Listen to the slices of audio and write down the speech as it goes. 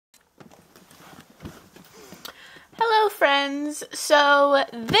Hello friends, so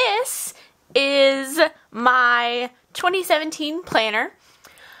this is my 2017 planner.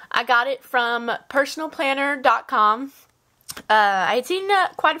 I got it from personalplanner.com. I had seen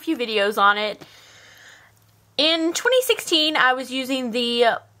quite a few videos on it. In 2016 I was using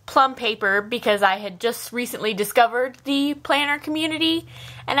the plum paper because I had just recently discovered the planner community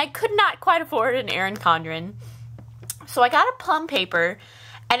and I could not quite afford an Erin Condren. So I got a plum paper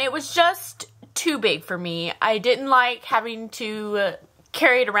and it was just too big for me. I didn't like having to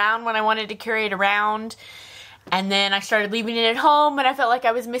carry it around when I wanted to carry it around, and then I started leaving it at home and I felt like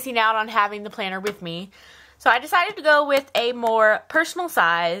I was missing out on having the planner with me. So I decided to go with a more personal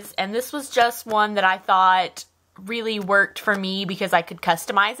size, and this was just one that I thought really worked for me because I could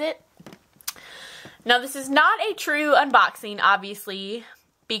customize it. Now this is not a true unboxing, obviously,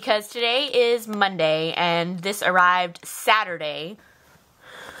 because today is Monday and this arrived Saturday.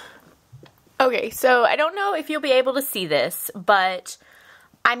 Okay, so I don't know if you'll be able to see this, but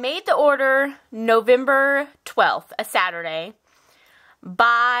I made the order November 12th, a Saturday.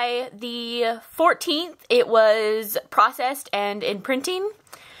 By the 14th, it was processed and in printing,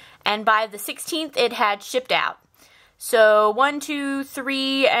 and by the 16th, it had shipped out. So 1, 2,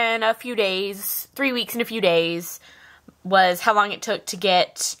 3, and a few days, 3 weeks and a few days was how long it took to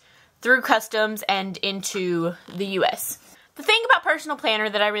get through customs and into the US. The thing about Personal Planner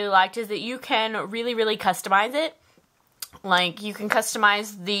that I really liked is that you can really customize it. Like, you can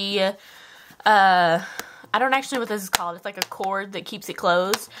customize the, I don't actually know what this is called. It's like a cord that keeps it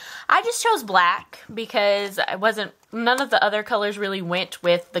closed. I just chose black because none of the other colors really went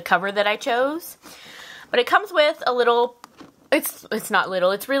with the cover that I chose. But it comes with a little, it's not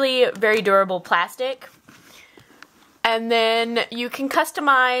little, it's really very durable plastic. And then you can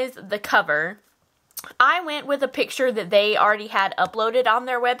customize the cover. I went with a picture that they already had uploaded on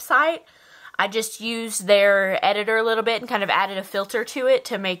their website. I just used their editor a little bit and kind of added a filter to it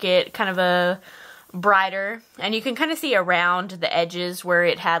to make it kind of a brighter. And you can kind of see around the edges where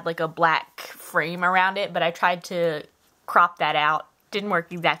it had like a black frame around it, but I tried to crop that out. Didn't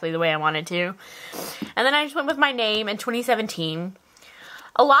work exactly the way I wanted to. And then I just went with my name in 2017.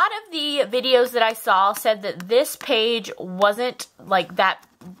 A lot of the videos that I saw said that this page wasn't like that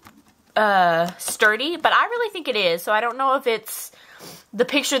sturdy, but I really think it is. So I don't know if it's the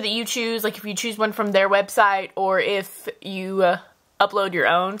picture that you choose, like if you choose one from their website or if you upload your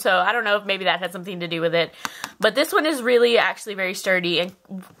own. So I don't know if maybe that had something to do with it. But this one is really actually very sturdy, and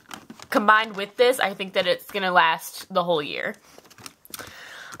combined with this, I think that it's going to last the whole year.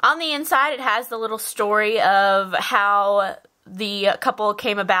 On the inside, it has the little story of how the couple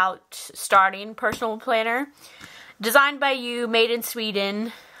came about starting Personal Planner. Designed by you, made in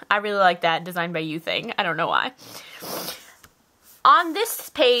Sweden. I really like that designed by you thing. I don't know why. On this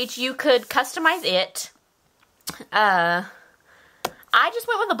page, you could customize it. I just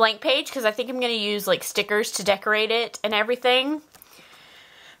went with a blank page because I think I'm going to use like stickers to decorate it and everything.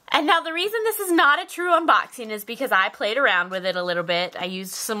 And now the reason this is not a true unboxing is because I played around with it a little bit. I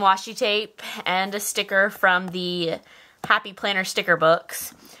used some washi tape and a sticker from the Happy Planner sticker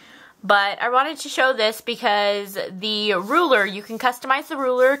books. But I wanted to show this because the ruler, you can customize the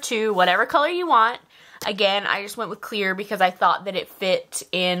ruler to whatever color you want. Again, I just went with clear because I thought that it fit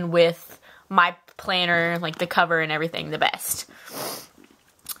in with my planner, like the cover and everything, the best.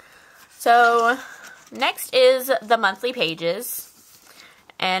 So, next is the monthly pages.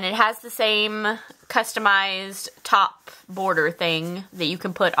 And it has the same customized top border thing that you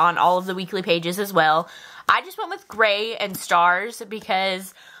can put on all of the weekly pages as well. I just went with gray and stars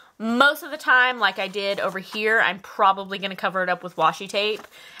because most of the time, like I did over here, I'm probably going to cover it up with washi tape.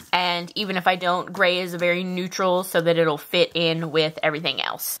 And even if I don't, gray is very neutral so that it'll fit in with everything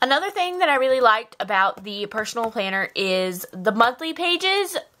else. Another thing that I really liked about the Personal Planner is the monthly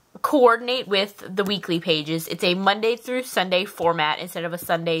pages coordinate with the weekly pages. It's a Monday through Sunday format instead of a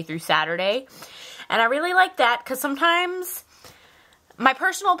Sunday through Saturday. And I really like that because sometimes my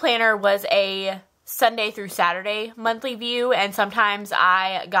Personal Planner was a Sunday through Saturday monthly view, and sometimes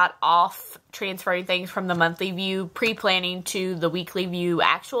I got off transferring things from the monthly view pre-planning to the weekly view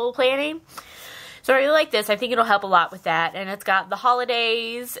actual planning. So I really like this. I think it'll help a lot with that. And it's got the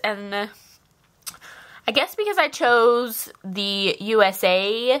holidays, and I guess because I chose the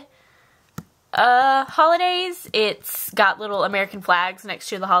USA holidays, it's got little American flags next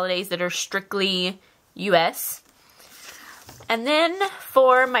to the holidays that are strictly US. And then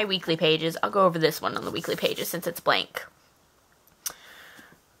for my weekly pages, I'll go over this one on the weekly pages since it's blank.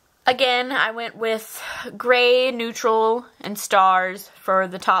 Again, I went with gray, neutral, and stars for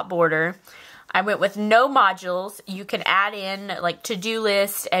the top border. I went with no modules. You can add in like to-do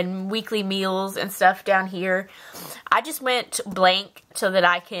list and weekly meals and stuff down here. I just went blank so that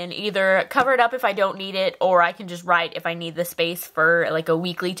I can either cover it up if I don't need it, or I can just write if I need the space for like a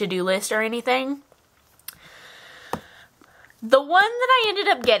weekly to-do list or anything. The one that I ended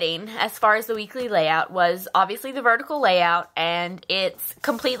up getting as far as the weekly layout was obviously the vertical layout, and it's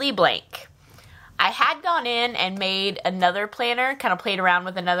completely blank. I had gone in and made another planner, kind of played around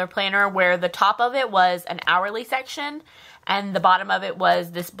with another planner where the top of it was an hourly section and the bottom of it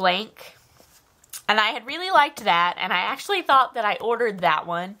was this blank. And I had really liked that, and I actually thought that I ordered that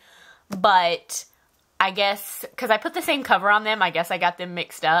one, but I guess, because I put the same cover on them, I guess I got them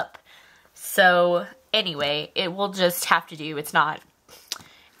mixed up. So anyway, it will just have to do. It's not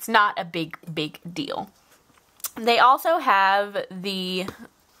a big deal. They also have the...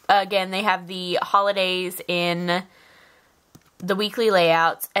 Again, they have the holidays in the weekly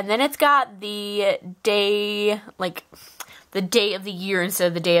layouts, and then it's got the day, like the day of the year instead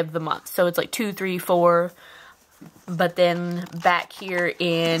of the day of the month. So it's like 2, 3, 4, but then back here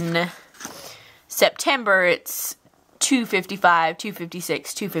in September, it's 255,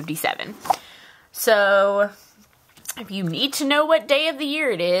 256, 257. So if you need to know what day of the year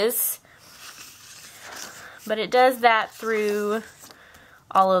it is, but it does that through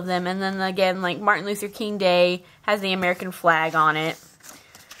all of them. And then again, like Martin Luther King Day has the American flag on it.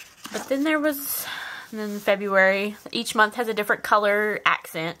 But then there was, and then February, each month has a different color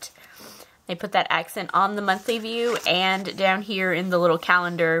accent. They put that accent on the monthly view and down here in the little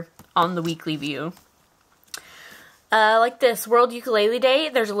calendar on the weekly view. Like this, World Ukulele Day,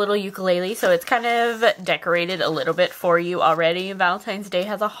 there's a little ukulele, so it's kind of decorated a little bit for you already. Valentine's Day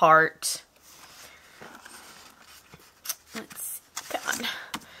has a heart.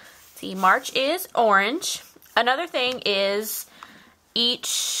 See, March is orange. Another thing is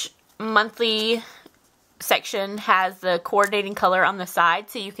each monthly section has the coordinating color on the side,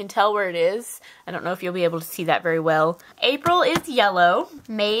 so you can tell where it is. I don't know if you'll be able to see that very well. April is yellow.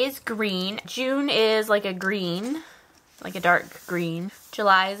 May is green. June is like a green, like a dark green.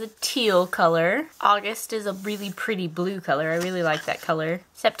 July is a teal color. August is a really pretty blue color. I really like that color.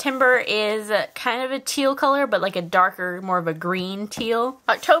 September is kind of a teal color, but like a darker, more of a green teal.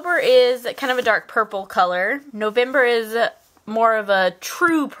 October is kind of a dark purple color. November is more of a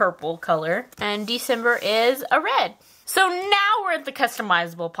true purple color. And December is a red. So now we're at the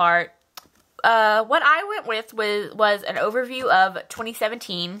customizable part. What I went with was an overview of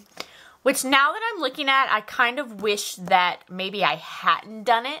 2017. Which now that I'm looking at, I kind of wish that maybe I hadn't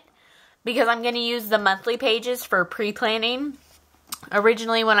done it, because I'm going to use the monthly pages for pre-planning.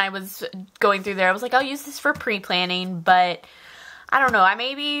 Originally when I was going through there, I was like, I'll use this for pre-planning, but I don't know.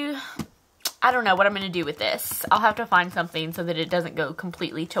 I don't know what I'm going to do with this. I'll have to find something so that it doesn't go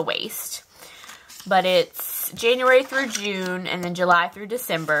completely to waste. But it's January through June and then July through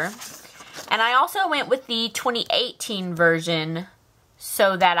December. And I also went with the 2018 version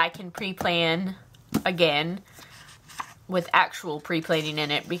so that I can pre-plan again with actual pre-planning in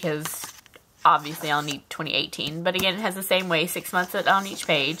it, because obviously I'll need 2018. But again, it has the same way, 6 months on each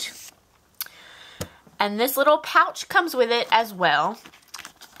page. And this little pouch comes with it as well.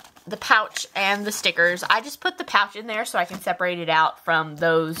 The pouch and the stickers. I just put the pouch in there so I can separate it out from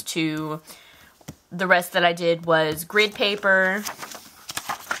those two. The rest that I did was grid paper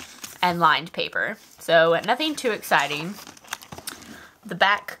and lined paper. So nothing too exciting. The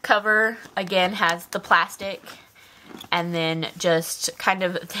back cover, again, has the plastic, and then just kind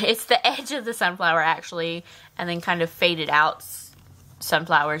of, it's the edge of the sunflower, actually, and then kind of faded out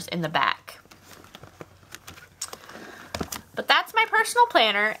sunflowers in the back. But that's my personal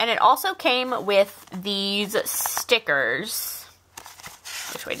planner, and it also came with these stickers.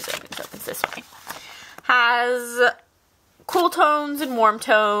 Which way does it open? It opens this way. Has cool tones and warm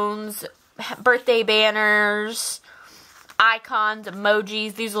tones, birthday banners, icons,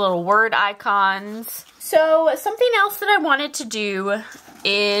 emojis, these little word icons. So something else that I wanted to do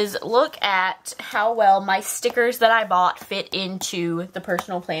is look at how well my stickers that I bought fit into the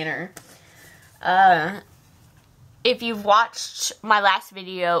personal planner. If you've watched my last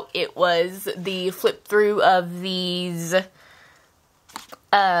video, it was the flip through of these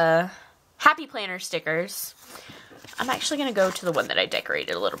Happy Planner stickers. I'm actually going to go to the one that I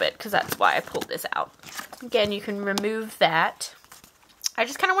decorated a little bit, because that's why I pulled this out. Again, you can remove that. I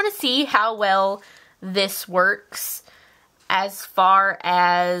just kind of want to see how well this works as far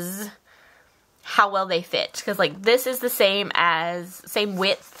as how well they fit. Because like this is the same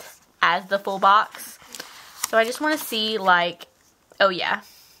width as the full box. So I just want to see like, oh yeah.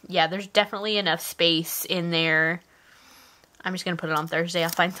 Yeah, there's definitely enough space in there I'm just going to put it on Thursday. I'll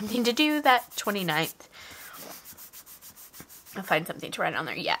find something to do that 29th. I'll find something to write on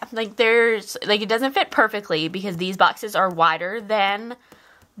there. Yeah, like there's, like it doesn't fit perfectly because these boxes are wider than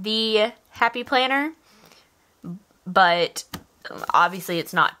the Happy Planner. But obviously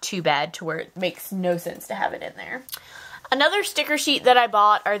it's not too bad to where it makes no sense to have it in there. Another sticker sheet that I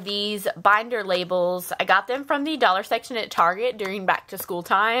bought are these binder labels. I got them from the dollar section at Target during back to school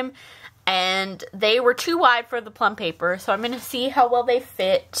time. And they were too wide for the plum paper. So I'm going to see how well they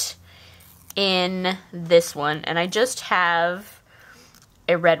fit in this one. And I just have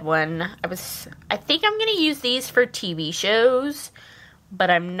a red one. I think I'm going to use these for TV shows. But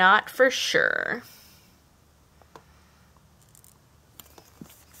I'm not for sure.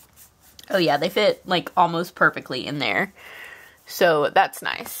 Oh yeah, they fit like almost perfectly in there. So that's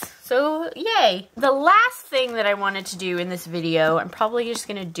nice. So yay. The last thing that I wanted to do in this video, I'm probably just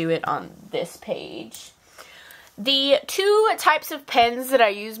going to do it on this page. The two types of pens that I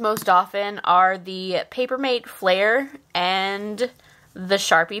use most often are the Papermate Flair and the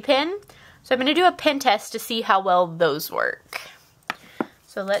Sharpie pen. So I'm going to do a pen test to see how well those work.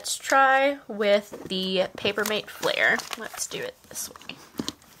 So let's try with the Papermate Flair. Let's do it this way.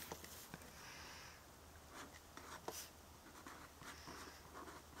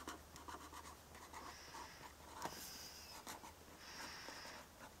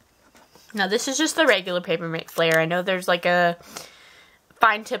 Now this is just the regular Papermate Flair. I know there's like a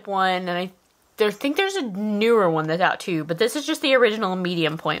fine tip one, and I think there's a newer one that's out too, but this is just the original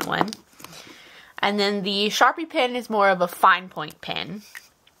medium point one. And then the Sharpie pen is more of a fine point pen.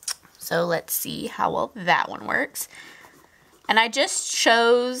 So let's see how well that one works. And I just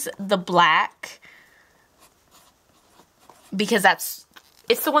chose the black because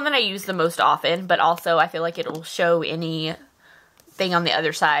it's the one that I use the most often, but also I feel like it will show any thing on the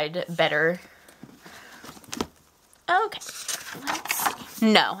other side better. Okay, let's see.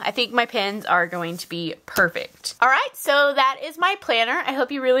 No, I think my pens are going to be perfect. Alright, so that is my planner. I hope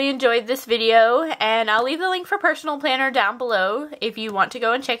you really enjoyed this video, and I'll leave the link for Personal Planner down below if you want to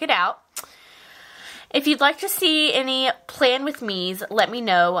go and check it out. If you'd like to see any Plan With Me's, let me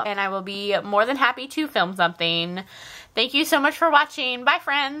know, and I will be more than happy to film something. Thank you so much for watching. Bye,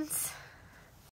 friends!